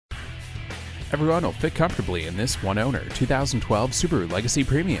Everyone will fit comfortably in this one-owner 2012 Subaru Legacy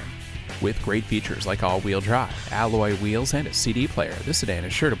Premium. With great features like all-wheel drive, alloy wheels, and a CD player, this sedan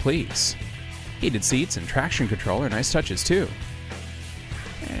is sure to please. Heated seats and traction control are nice touches too.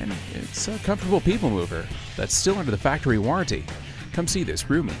 And it's a comfortable people mover that's still under the factory warranty. Come see this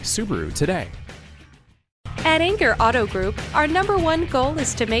roomy Subaru today. At Anchor Auto Group, our #1 goal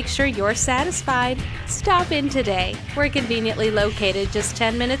is to make sure you're satisfied. Stop in today. We're conveniently located just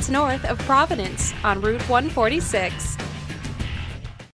 10 minutes north of Providence on Route 146.